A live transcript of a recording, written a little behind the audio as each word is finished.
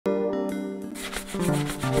Here,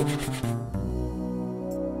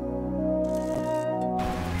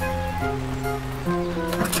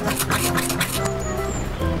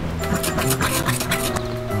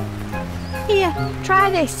 try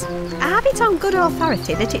this. I have it on good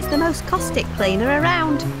authority that it's the most caustic cleaner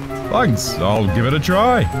around. Thanks, I'll give it a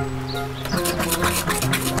try.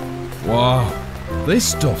 Wow,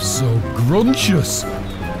 this stuff's so gruncious.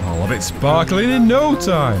 I'll have it sparkling in no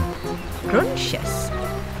time. Gruncious?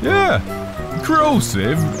 Yeah,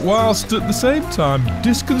 corrosive whilst at the same time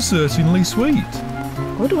disconcertingly sweet.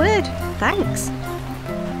 Good word, thanks.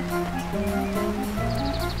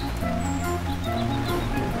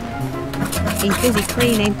 He's busy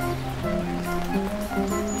cleaning.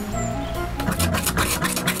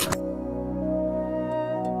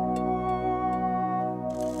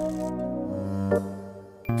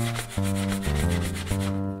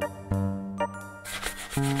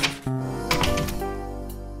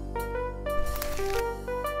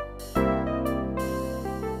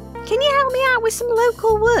 Can you help me out with some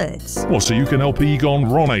local words? What, so you can help Egon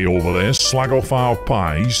Ronnie over there slag off our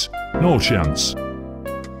pies? No chance.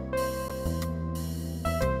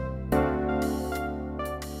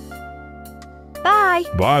 Bye.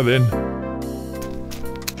 Bye then.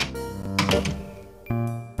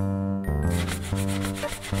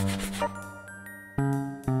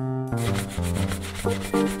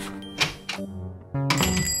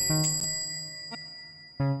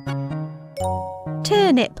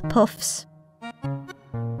 Turnip puffs.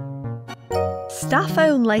 Staff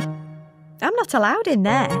only. I'm not allowed in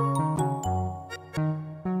there.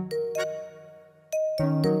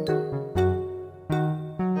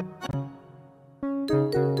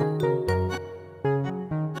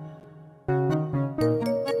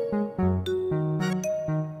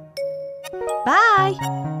 Bye.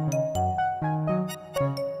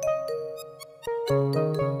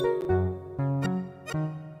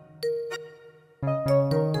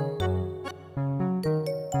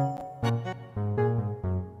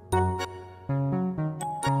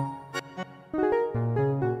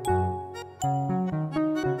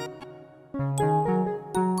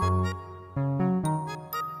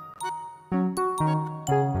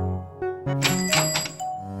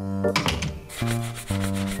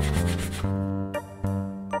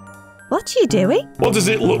 What are you doing? What does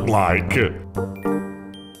it look like?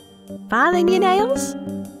 Filing your nails?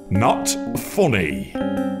 Not funny.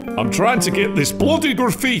 I'm trying to get this bloody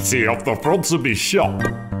graffiti off the front of my shop.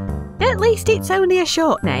 At least it's only a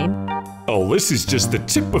short name. Oh, this is just the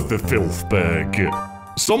tip of the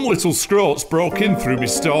filthberg. Some little scroats broke in through my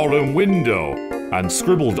storeroom window and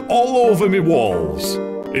scribbled all over me walls.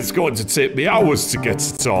 It's going to take me hours to get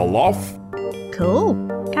it all off. Cool.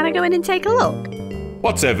 Can I go in and take a look?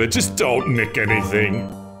 Whatever, just don't nick anything.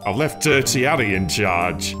 I've left Dirty Harry in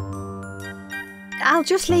charge. I'll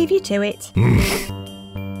just leave you to it.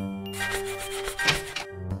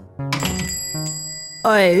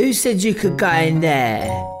 Oi, who said you could go in there?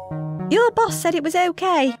 Your boss said it was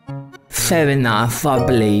okay. Fair enough, I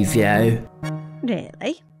believe you.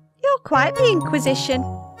 Really? You're quite the Inquisition.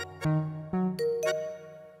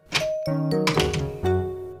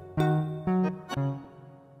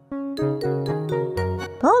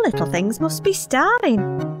 Poor little things must be starving.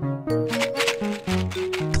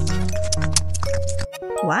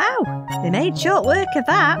 Wow, they made short work of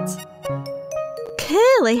that.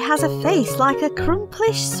 Curly has a face like a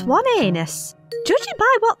crumplish swan anus. Judging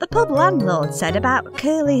by what the pub landlord said about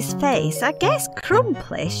Curly's face, I guess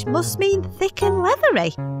crumplish must mean thick and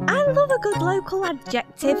leathery. I love a good local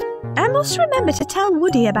adjective. I must remember to tell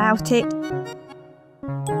Woody about it.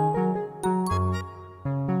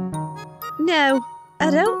 No, I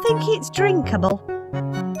don't think it's drinkable.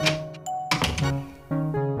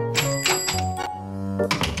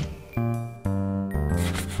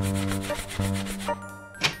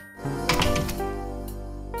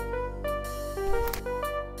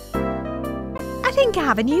 I think I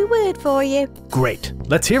have a new word for you. Great,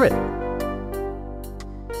 let's hear it.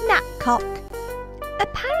 Knapcock.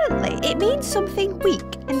 Apparently, it means something weak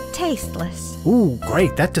and tasteless. Ooh,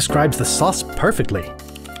 great, that describes the sauce perfectly.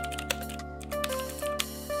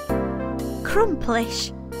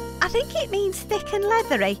 Crumplish. I think it means thick and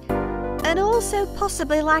leathery, and also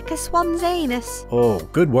possibly like a swan's anus. Oh,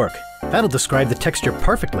 good work. That'll describe the texture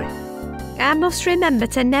perfectly. I must remember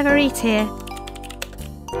to never eat here.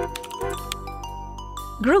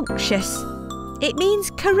 Grunctious. It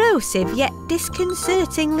means corrosive yet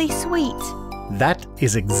disconcertingly sweet. That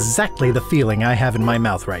is exactly the feeling I have in my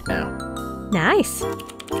mouth right now. Nice.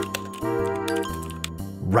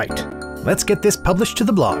 Right. Let's get this published to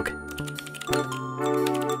the blog.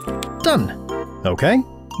 Done. Okay,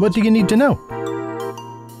 what do you need to know?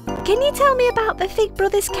 Can you tell me about the Fig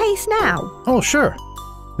Brothers case now? Oh, sure.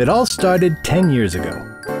 It all started 10 years ago.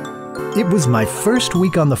 It was my first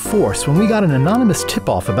week on the force when we got an anonymous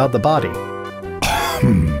tip-off about the body.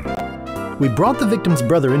 We brought the victim's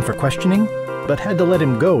brother in for questioning, but had to let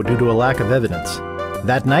him go due to a lack of evidence.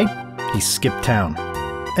 That night, he skipped town.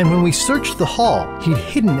 And when we searched the hall, he'd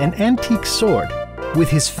hidden an antique sword with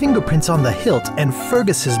his fingerprints on the hilt and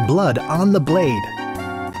Fergus's blood on the blade.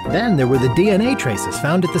 Then there were the DNA traces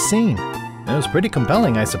found at the scene. It was pretty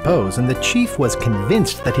compelling, I suppose, and the chief was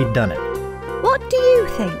convinced that he'd done it. What do you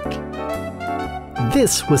think?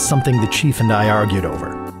 This was something the chief and I argued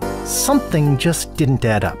over. Something just didn't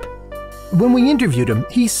add up. When we interviewed him,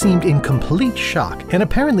 he seemed in complete shock and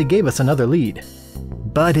apparently gave us another lead.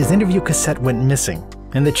 But his interview cassette went missing,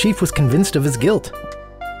 and the chief was convinced of his guilt.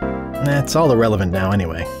 That's all irrelevant now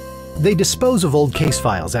anyway. They dispose of old case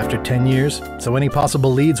files after 10 years, so any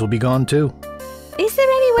possible leads will be gone too. Is there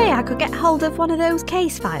any way I could get hold of one of those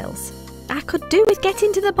case files? I could do with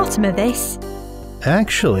getting to the bottom of this.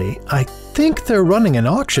 Actually, I think they're running an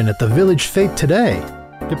auction at the village fete today.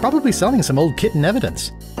 They're probably selling some old kitten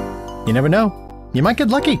evidence. You never know. You might get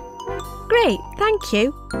lucky. Great, thank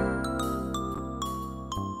you.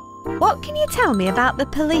 What can you tell me about the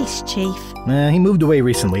police chief? He moved away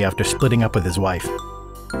recently after splitting up with his wife.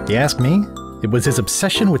 You ask me, it was his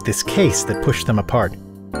obsession with this case that pushed them apart.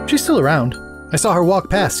 She's still around. I saw her walk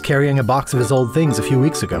past carrying a box of his old things a few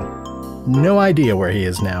weeks ago. No idea where he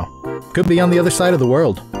is now. Could be on the other side of the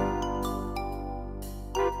world.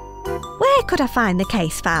 Where could I find the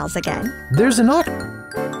case files again? There's an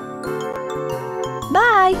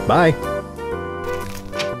Bye! Bye.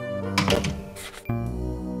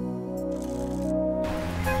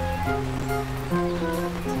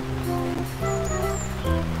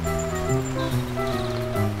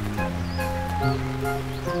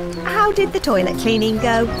 How did the toilet cleaning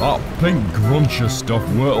go? That pink gruncher stuff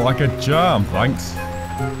worked like a charm, thanks.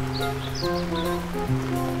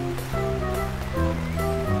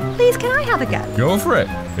 Please, can I have a go? Go for it.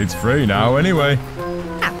 It's free now anyway.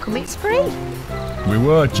 How come it's free? We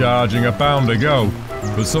were charging £1 a go,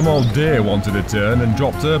 but some old dear wanted a turn and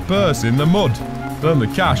dropped her purse in the mud. Then the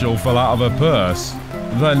cash all fell out of her purse.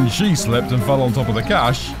 Then she slipped and fell on top of the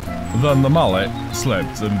cash. Then the mallet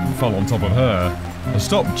slipped and fell on top of her. I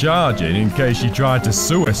stopped charging in case she tried to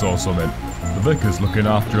sue us or something. The vicar's looking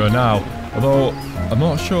after her now, although I'm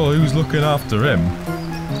not sure who's looking after him.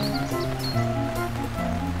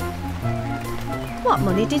 What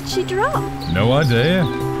money did she drop? No idea.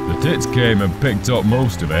 The tits came and picked up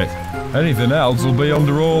most of it. Anything else will be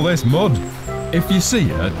under all this mud. If you see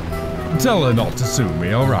her, tell her not to sue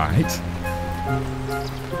me, alright?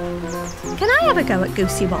 Can I have a go at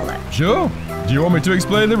Goosey Wallet? Sure. Do you want me to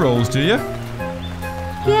explain the rules to you?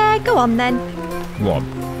 Yeah, go on then.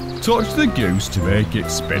 1. Touch the goose to make it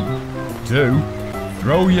spin. 2.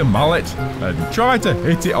 Throw your mallet and try to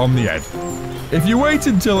hit it on the head. If you wait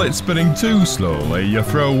until it's spinning too slowly, your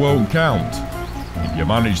throw won't count. If you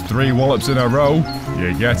manage 3 wallops in a row,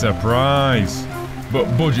 you get a prize. But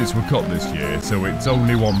budgets were cut this year, so it's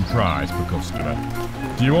only 1 prize per customer.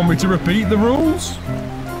 Do you want me to repeat the rules?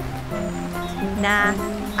 Nah,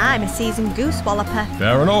 I'm a seasoned goose walloper.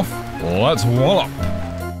 Fair enough. Let's wallop.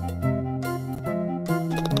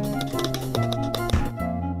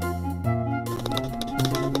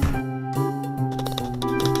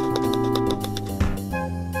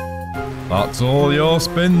 That's all your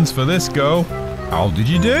spins for this go. How did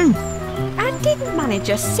you do? I didn't manage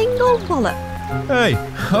a single wallop. Hey,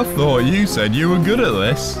 I thought you said you were good at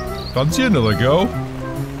this. Fancy another go?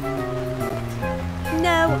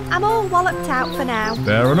 No, I'm all walloped out for now.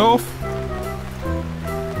 Fair enough.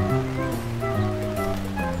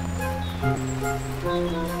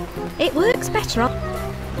 It works better on...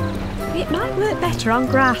 It might work better on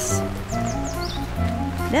grass.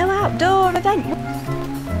 No outdoor event.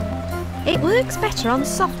 It works better on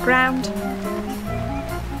soft ground.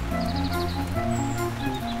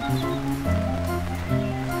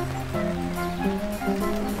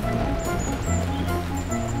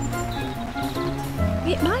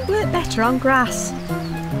 It might work better on grass.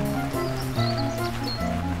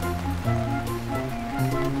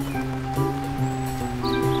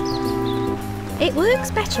 It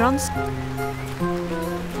works better on...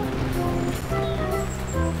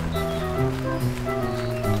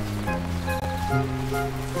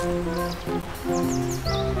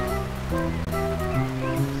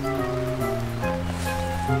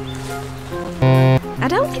 I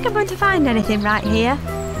don't think I'm going to find anything right here.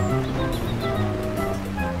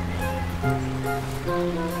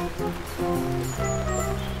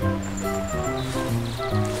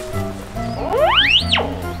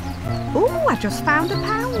 just found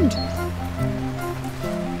 £1.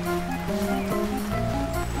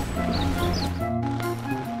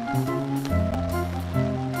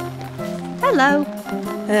 Hello.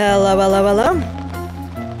 Hello, hello, hello.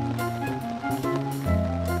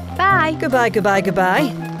 Bye. Goodbye, goodbye,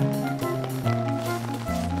 goodbye.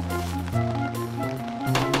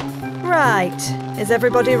 Right, is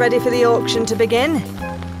everybody ready for the auction to begin?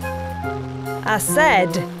 I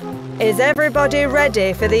said, is everybody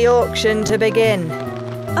ready for the auction to begin?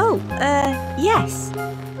 Oh, yes.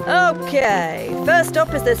 Okay, first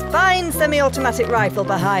up is this fine semi-automatic rifle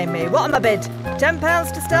behind me. What am I bid?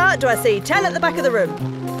 £10 to start? Do I see 10 at the back of the room?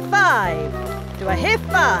 5. Do I hear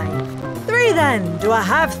 5? 3 then. Do I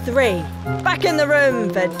have 3? Back in the room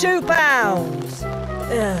for £2.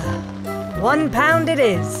 £1 it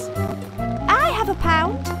is. I have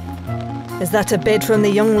 £1. Is that a bid from the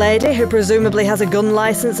young lady who presumably has a gun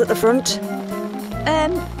licence at the front?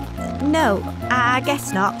 No, I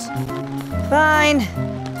guess not. Fine.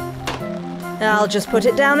 I'll just put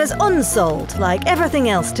it down as unsold, like everything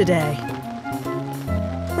else today.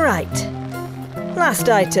 Right. Last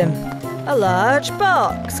item. A large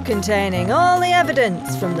box containing all the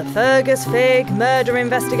evidence from the Fergus Fig murder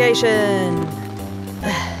investigation.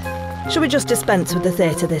 Shall we just dispense with the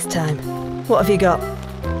theatre this time? What have you got?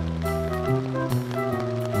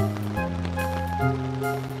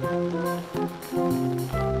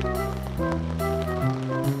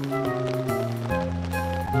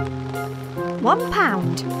 £1.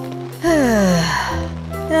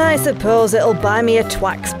 I suppose it'll buy me a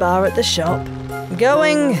Twax bar at the shop.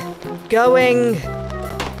 Going,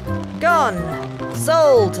 gone.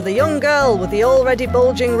 Sold to the young girl with the already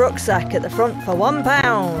bulging rucksack at the front for £1.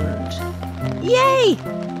 Yay!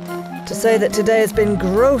 To say that today has been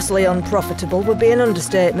grossly unprofitable would be an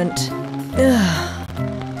understatement.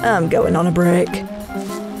 I'm going on a break.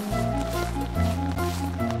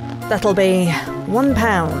 That'll be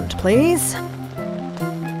 £1, please.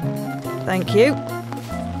 Thank you.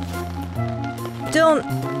 Don't,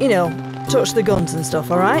 touch the guns and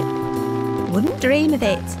stuff, alright? Wouldn't dream of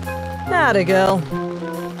it. Atta girl.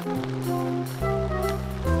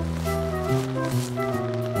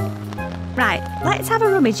 Right, let's have a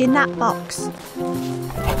rummage in that box.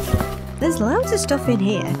 There's loads of stuff in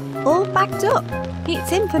here, all backed up.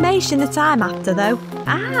 It's information that I'm after, though.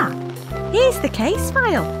 Ah, here's the case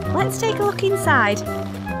file. Let's take a look inside.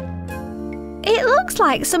 It looks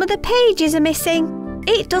like some of the pages are missing.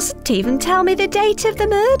 It doesn't even tell me the date of the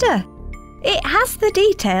murder. It has the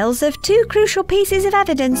details of 2 crucial pieces of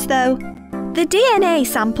evidence, though. The DNA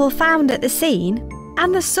sample found at the scene,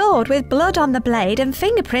 and the sword with blood on the blade and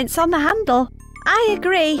fingerprints on the handle. I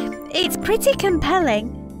agree, it's pretty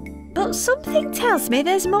compelling. But something tells me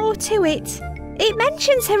there's more to it. It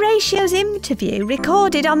mentions Horatio's interview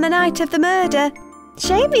recorded on the night of the murder.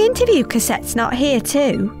 Shame the interview cassette's not here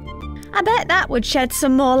too. I bet that would shed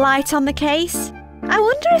some more light on the case. I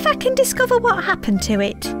wonder if I can discover what happened to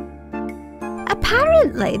it.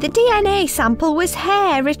 Apparently, the DNA sample was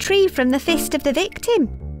hair retrieved from the fist of the victim.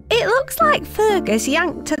 It looks like Fergus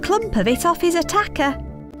yanked a clump of it off his attacker.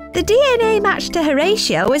 The DNA match to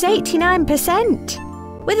Horatio was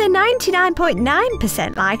 89%, with a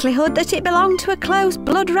 99.9% likelihood that it belonged to a close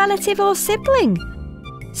blood relative or sibling.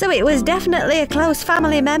 So it was definitely a close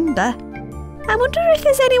family member. I wonder if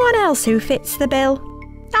there's anyone else who fits the bill.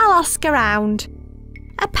 I'll ask around.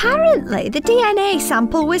 Apparently, the DNA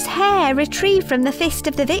sample was hair retrieved from the fist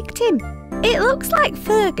of the victim. It looks like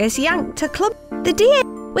Fergus yanked a clump. The DNA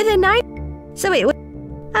with a 9. So it was.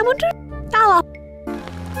 I wonder. I'll.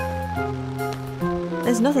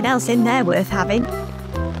 There's nothing else in there worth having.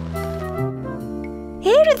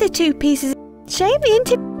 Here are the 2 pieces. Shame the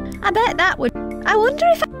interview. I bet that would. I wonder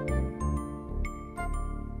if.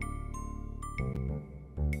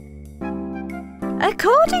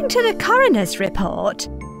 According to the coroner's report,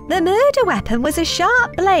 the murder weapon was a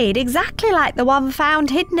sharp blade exactly like the one found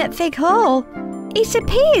hidden at Fig Hall. It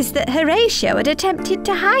appears that Horatio had attempted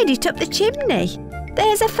to hide it up the chimney.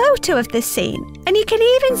 There's a photo of the scene, and you can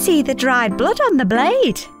even see the dried blood on the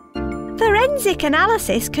blade. Forensic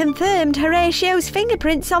analysis confirmed Horatio's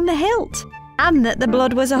fingerprints on the hilt, and that the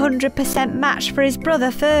blood was 100% match for his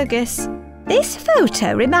brother Fergus. This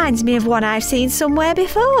photo reminds me of one I've seen somewhere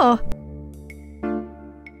before.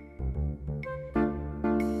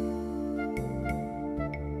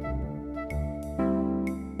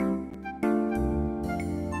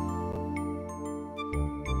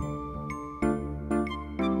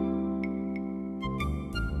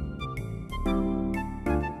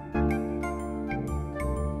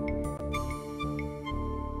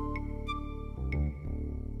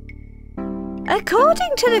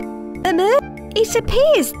 According to the it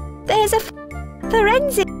appears there's a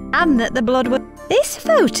forensic and that the blood was this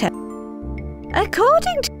photo.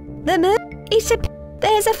 According to the murder,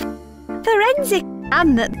 there's a forensic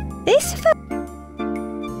and that this photo.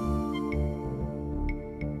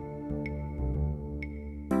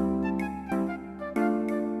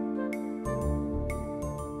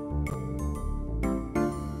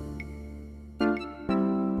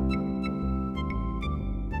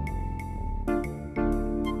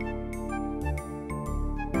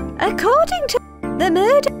 According to the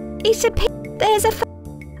murder, it appears there's a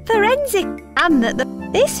forensic and that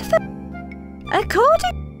according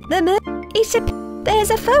to the murder, it appears there's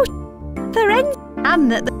a forensic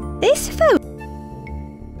and that this photo.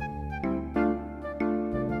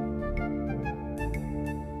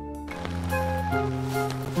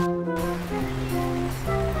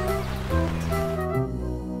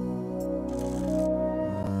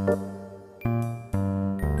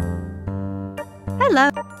 Hello.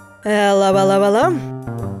 Hello, hello,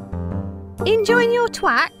 hello. Enjoying your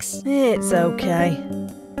twacks? It's okay.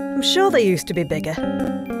 I'm sure they used to be bigger.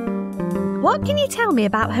 What can you tell me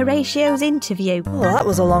about Horatio's interview? Oh, that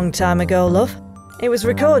was a long time ago, love. It was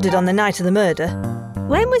recorded on the night of the murder.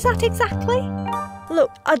 When was that exactly?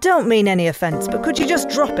 Look, I don't mean any offence, but could you just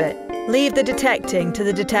drop it? Leave the detecting to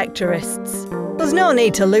the detectorists. There's no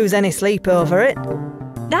need to lose any sleep over it.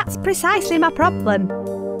 That's precisely my problem.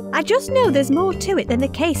 I just know there's more to it than the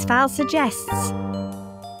case file suggests.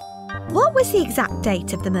 What was the exact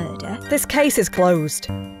date of the murder? This case is closed.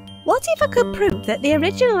 What if I could prove that the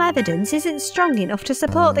original evidence isn't strong enough to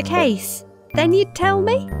support the case? Then you'd tell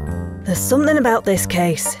me? There's something about this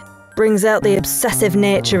case. Brings out the obsessive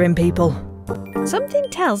nature in people. Something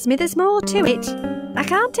tells me there's more to it. I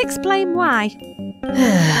can't explain why.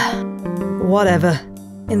 Whatever.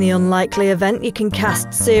 In the unlikely event you can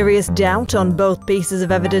cast serious doubt on both pieces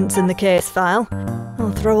of evidence in the case file,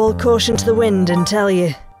 I'll throw all caution to the wind and tell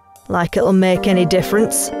you. Like it'll make any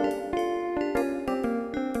difference.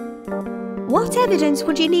 What evidence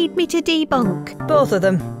would you need me to debunk? Both of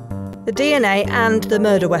them. The DNA and the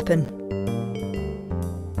murder weapon.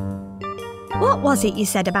 What was it you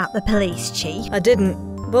said about the police chief? I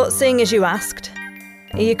didn't, but seeing as you asked.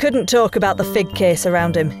 You couldn't talk about the fig case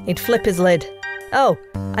around him, he'd flip his lid. Oh,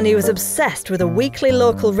 and he was obsessed with a weekly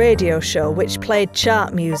local radio show which played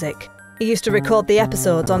chart music. He used to record the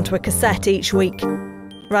episodes onto a cassette each week.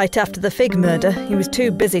 Right after the Fig murder, he was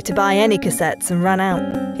too busy to buy any cassettes and ran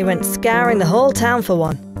out. He went scouring the whole town for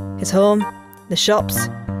one. His home, the shops,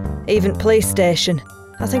 even police station.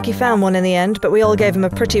 I think he found one in the end, but we all gave him a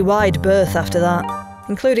pretty wide berth after that,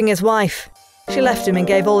 including his wife. She left him and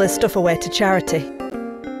gave all his stuff away to charity.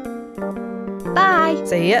 Bye.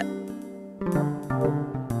 See ya.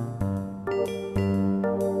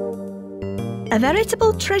 A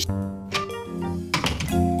veritable treasure.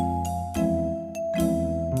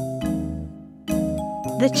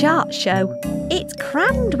 The chart show. It's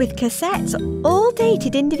crammed with cassettes, all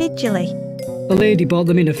dated individually. The lady bought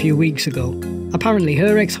them in a few weeks ago. Apparently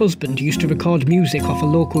her ex-husband used to record music off a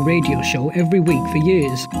local radio show every week for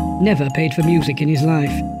years. Never paid for music in his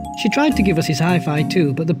life. She tried to give us his hi-fi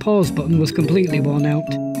too, but the pause button was completely worn out.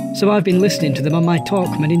 So I've been listening to them on my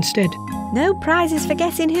Talkman instead. No prizes for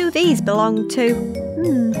guessing who these belong to.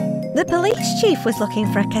 The police chief was looking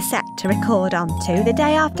for a cassette to record onto the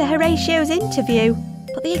day after Horatio's interview,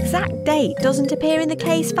 but the exact date doesn't appear in the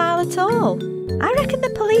case file at all. I reckon the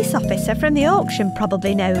police officer from the auction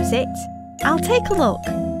probably knows it. I'll take a look.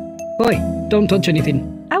 Oi, don't touch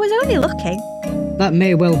anything. I was only looking. That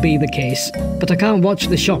may well be the case, but I can't watch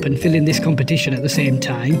the shop and fill in this competition at the same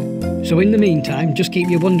time. So in the meantime, just keep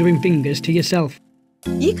your wandering fingers to yourself.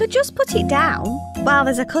 You could just put it down while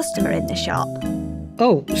there's a customer in the shop.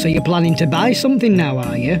 Oh, so you're planning to buy something now,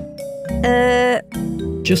 are you?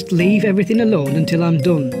 Just leave everything alone until I'm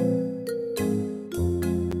done.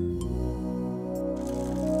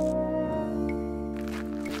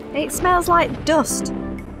 It smells like dust.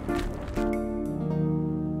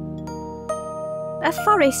 A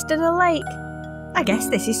forest and a lake. I guess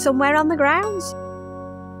this is somewhere on the grounds.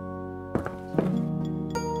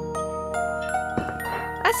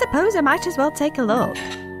 I suppose I might as well take a look.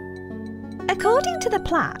 According to the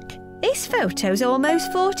plaque, this photo's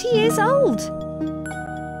almost 40 years old.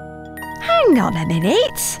 Hang on a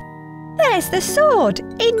minute. There's the sword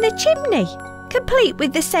in the chimney, complete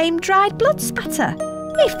with the same dried blood spatter.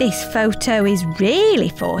 If this photo is really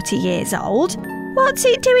 40 years old, what's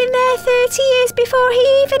it doing there 30 years before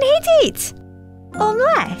he even hid it?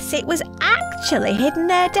 Unless it was actually hidden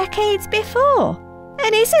there decades before,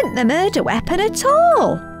 and isn't the murder weapon at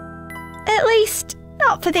all. At least,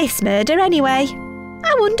 not for this murder anyway.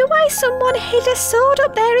 I wonder why someone hid a sword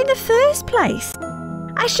up there in the first place.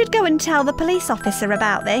 I should go and tell the police officer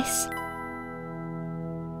about this.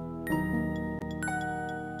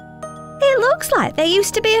 It looks like there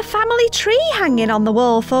used to be a family tree hanging on the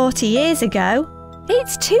wall 40 years ago.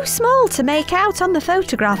 It's too small to make out on the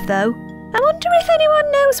photograph though. I wonder if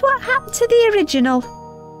anyone knows what happened to the original.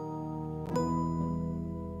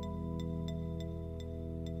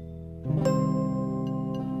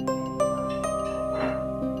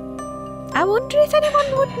 I wonder if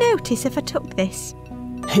anyone would notice if I took this.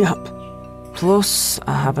 Yep. Plus,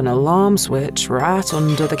 I have an alarm switch right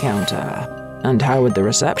under the counter. And Howard the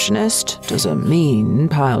receptionist does a mean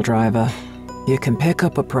pile driver. You can pick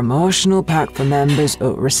up a promotional pack for members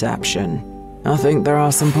at reception. I think there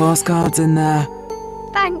are some postcards in there.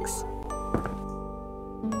 Thanks.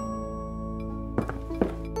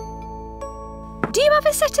 Do you have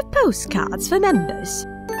a set of postcards for members?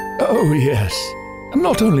 Oh, yes. And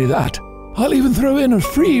not only that, I'll even throw in a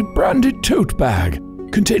free branded tote bag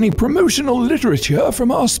containing promotional literature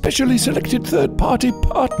from our specially selected third-party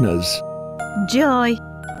partners. Joy.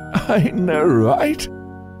 I know, right?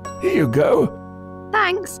 Here you go.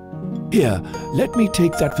 Thanks. Here, let me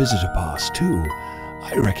take that visitor pass, too.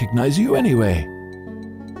 I recognize you anyway.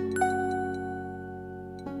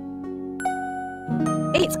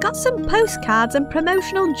 It's got some postcards and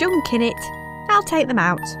promotional junk in it. I'll take them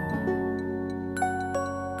out.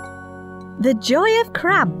 The joy of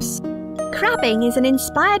crabs. Crabbing is an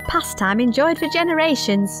inspired pastime enjoyed for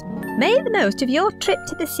generations. Make the most of your trip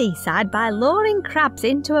to the seaside by luring crabs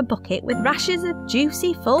into a bucket with rashers of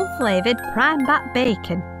juicy, full-flavoured prime-back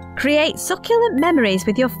bacon. Create succulent memories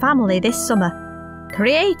with your family this summer.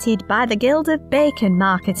 Created by the Guild of Bacon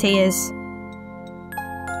Marketeers.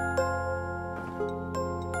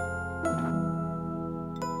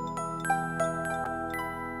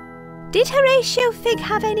 Did Horatio Fig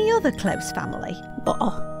have any other close family?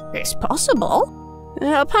 Oh, it's possible.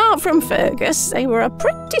 Apart from Fergus, they were a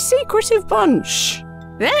pretty secretive bunch.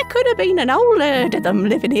 There could have been an old herd of them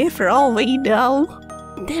living here for all we know.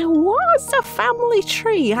 There was a family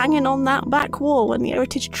tree hanging on that back wall when the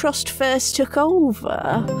Heritage Trust first took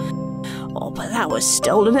over. Oh, but that was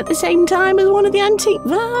stolen at the same time as one of the antique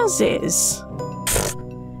vases.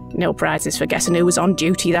 Pfft, no prizes for guessing who was on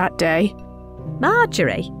duty that day.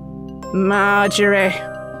 Marjorie? Marjorie.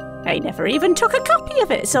 I never even took a copy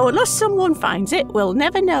of it, so unless someone finds it, we'll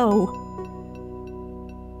never know.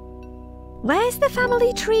 Where's the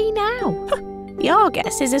family tree now? Your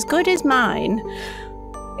guess is as good as mine.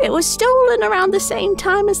 It was stolen around the same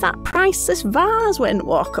time as that priceless vase went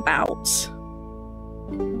walkabout.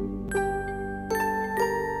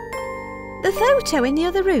 The photo in the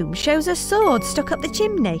other room shows a sword stuck up the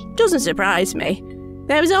chimney. Doesn't surprise me.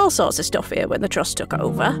 There was all sorts of stuff here when the Trust took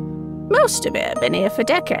over. Most of it had been here for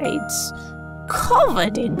decades.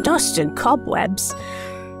 Covered in dust and cobwebs.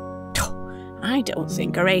 I don't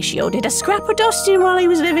think Horatio did a scrap of dusting while he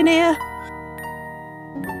was living here.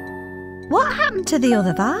 What happened to the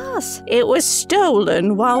other vase? It was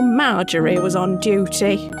stolen while Marjorie was on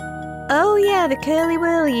duty. Oh yeah, the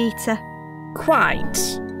curly-whirly eater.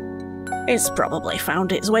 Quite. It's probably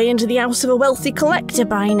found its way into the house of a wealthy collector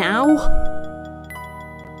by now.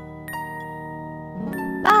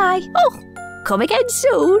 Bye. Oh, come again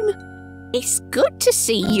soon. It's good to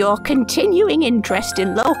see your continuing interest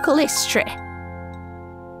in local history.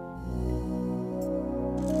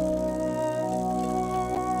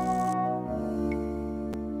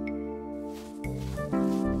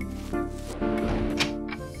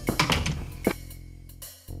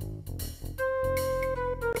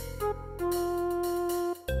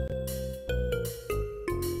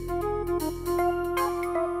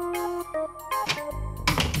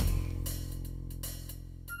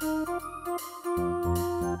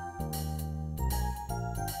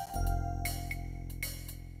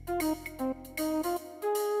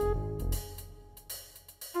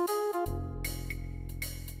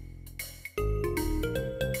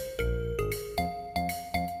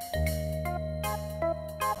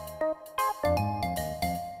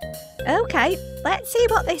 OK, let's see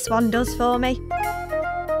what this one does for me.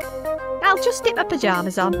 I'll just stick my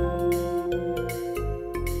pyjamas on.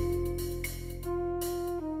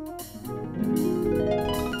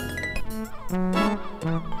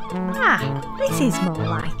 Ah, this is more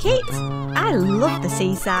like it. I love the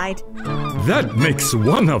seaside. That makes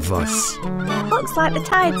one of us. Looks like the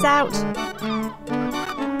tide's out.